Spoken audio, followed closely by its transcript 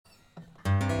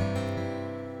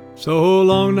So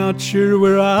long, not sure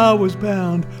where I was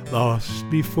bound, lost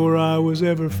before I was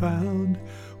ever found,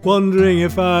 wondering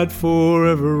if I'd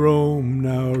forever roam,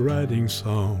 now writing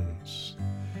songs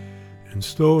and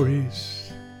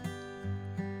stories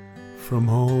from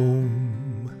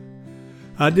home.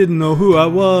 I didn't know who I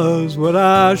was, what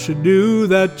I should do.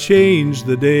 That changed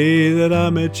the day that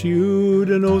I met you.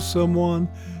 To know someone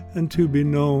and to be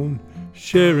known,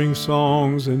 sharing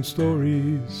songs and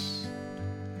stories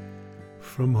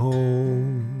from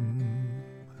home.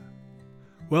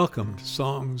 Welcome to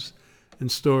Songs and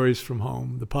Stories from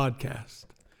Home, the podcast.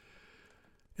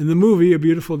 In the movie A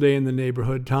Beautiful Day in the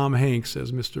Neighborhood, Tom Hanks,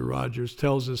 as Mr. Rogers,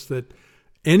 tells us that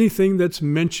anything that's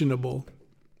mentionable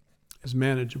is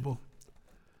manageable.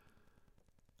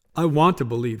 I want to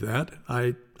believe that.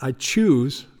 I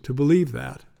choose to believe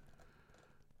that.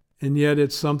 And yet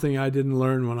it's something I didn't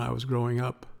learn when I was growing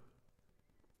up.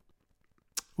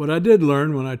 What I did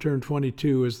learn when I turned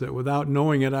 22 is that without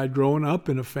knowing it, I'd grown up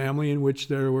in a family in which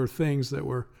there were things that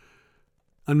were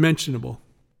unmentionable.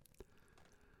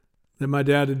 That my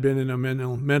dad had been in a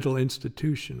mental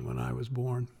institution when I was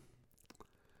born.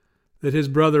 That his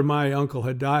brother, my uncle,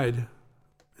 had died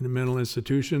in a mental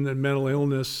institution. That mental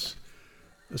illness,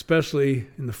 especially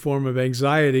in the form of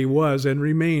anxiety, was and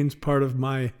remains part of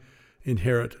my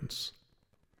inheritance.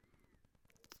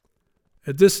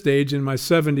 At this stage, in my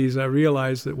 70s, I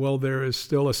realized that, well, there is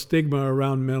still a stigma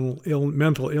around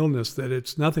mental illness, that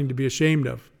it's nothing to be ashamed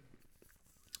of,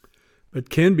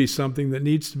 but can be something that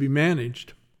needs to be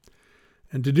managed.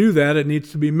 And to do that, it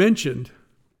needs to be mentioned,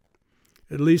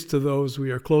 at least to those we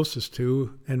are closest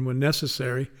to, and when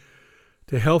necessary,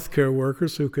 to healthcare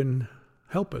workers who can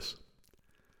help us.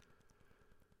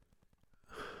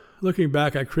 Looking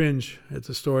back, I cringe at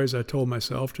the stories I told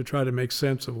myself to try to make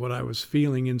sense of what I was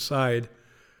feeling inside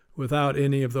without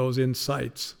any of those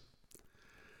insights.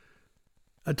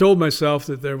 I told myself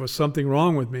that there was something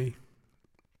wrong with me,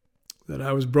 that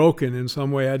I was broken in some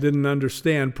way I didn't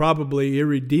understand, probably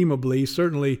irredeemably,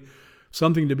 certainly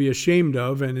something to be ashamed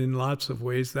of, and in lots of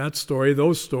ways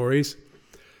those stories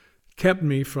kept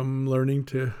me from learning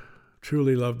to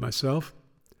truly love myself.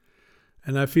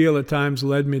 And I feel at times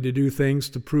led me to do things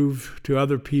to prove to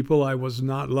other people I was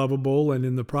not lovable, and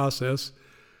in the process,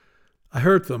 I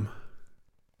hurt them.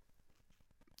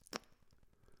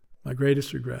 My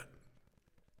greatest regret.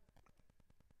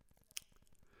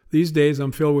 These days,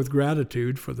 I'm filled with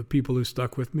gratitude for the people who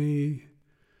stuck with me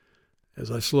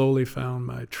as I slowly found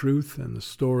my truth and the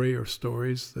story or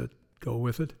stories that go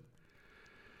with it.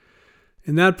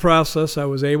 In that process, I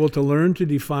was able to learn to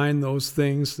define those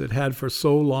things that had for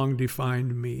so long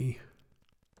defined me.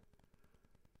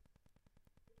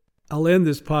 I'll end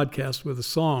this podcast with a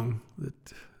song that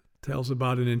tells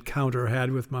about an encounter I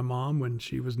had with my mom when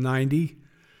she was 90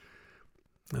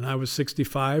 and I was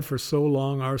 65. For so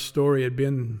long, our story had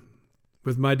been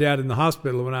with my dad in the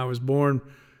hospital when I was born.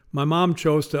 My mom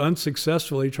chose to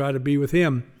unsuccessfully try to be with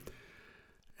him,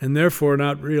 and therefore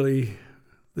not really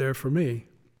there for me.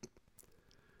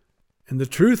 And the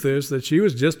truth is that she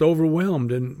was just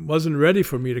overwhelmed and wasn't ready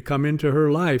for me to come into her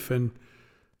life. And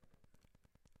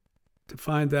to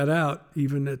find that out,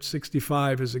 even at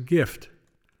 65, is a gift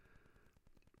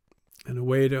and a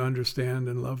way to understand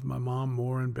and love my mom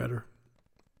more and better,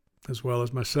 as well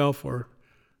as myself. Or,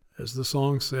 as the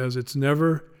song says, it's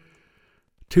never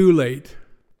too late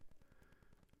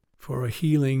for a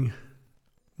healing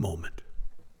moment.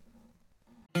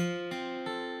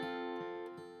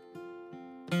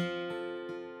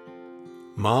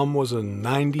 Mom was a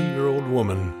 90-year-old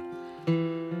woman.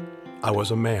 I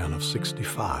was a man of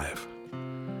 65.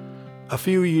 A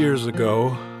few years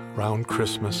ago, around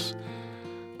Christmas,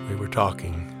 we were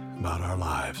talking about our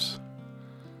lives.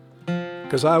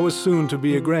 Because I was soon to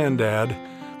be a granddad,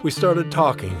 we started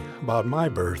talking about my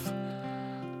birth,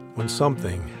 when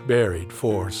something buried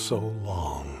for so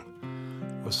long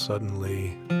was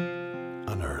suddenly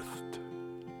unearthed.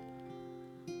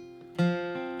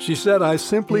 She said I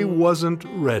simply wasn't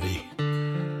ready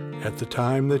at the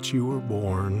time that you were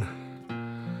born,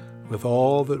 with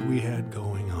all that we had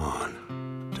going on,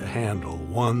 to handle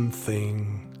one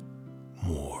thing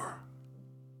more.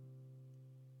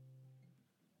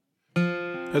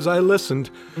 As I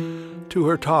listened to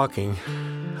her talking,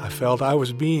 I felt I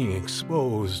was being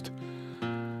exposed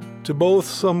to both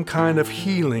some kind of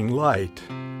healing light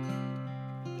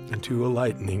and to a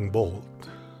lightning bolt.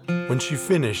 When she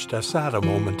finished, I sat a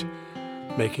moment,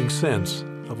 making sense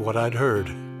of what I'd heard,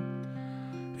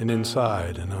 and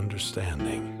inside an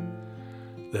understanding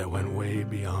that went way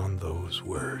beyond those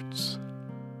words.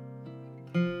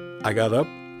 I got up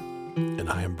and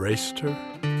I embraced her,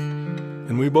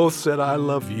 and we both said, "I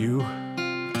love you,"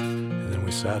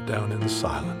 we sat down in the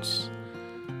silence,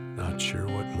 not sure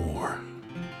what more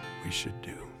we should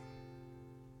do.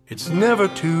 It's never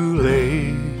too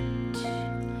late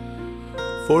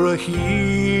for a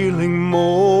healing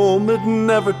moment,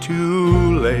 never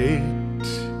too late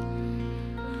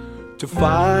to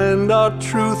find our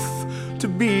truth, to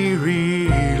be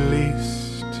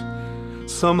released,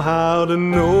 somehow to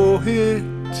know it,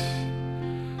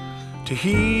 to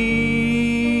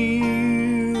heal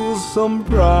some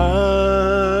primal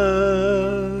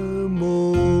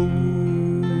wound.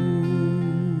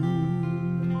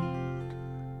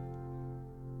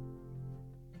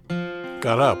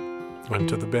 Got up, went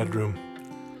to the bedroom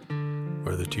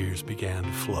where the tears began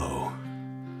to flow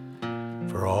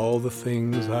for all the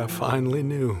things I finally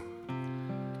knew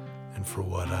and for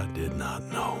what I did not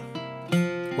know.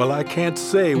 Well, I can't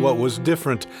say what was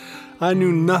different. I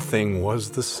knew nothing was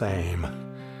the same.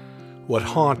 What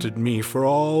haunted me for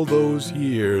all those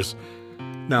years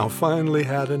now finally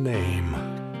had a name.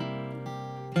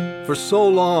 For so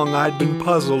long I'd been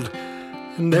puzzled,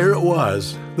 and there it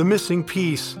was, the missing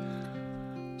piece.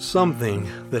 Something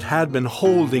that had been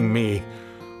holding me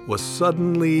was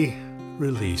suddenly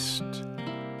released.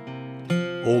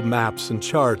 Old maps and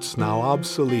charts, now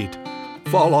obsolete,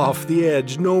 fall off the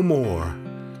edge no more.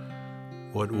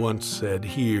 What once said,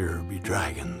 "Here be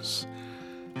dragons,"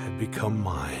 had become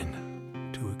mine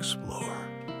to explore.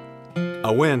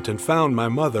 I went and found my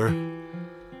mother,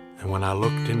 and when I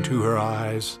looked into her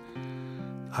eyes,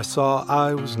 I saw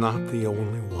I was not the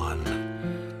only one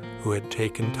who had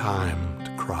taken time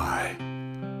to cry.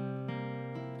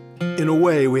 In a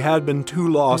way, we had been two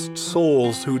lost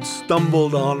souls who'd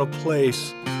stumbled on a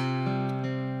place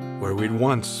where we'd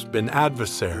once been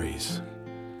adversaries,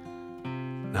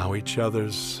 now each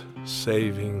other's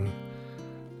saving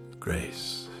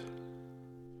grace.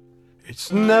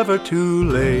 It's never too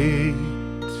late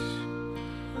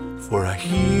for a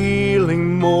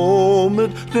healing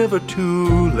moment, never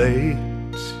too late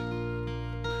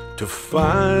to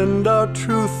find our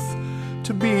truth,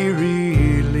 to be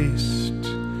released,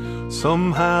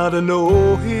 somehow to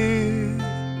know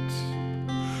it,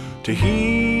 to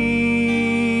heal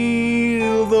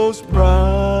those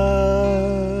primal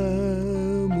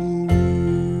wounds.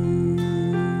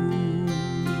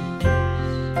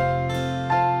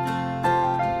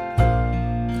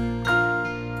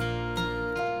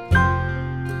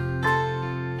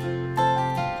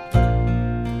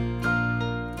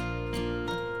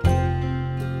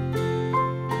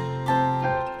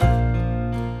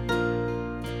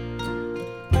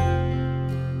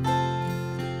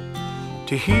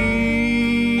 To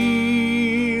heal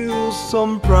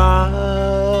some pride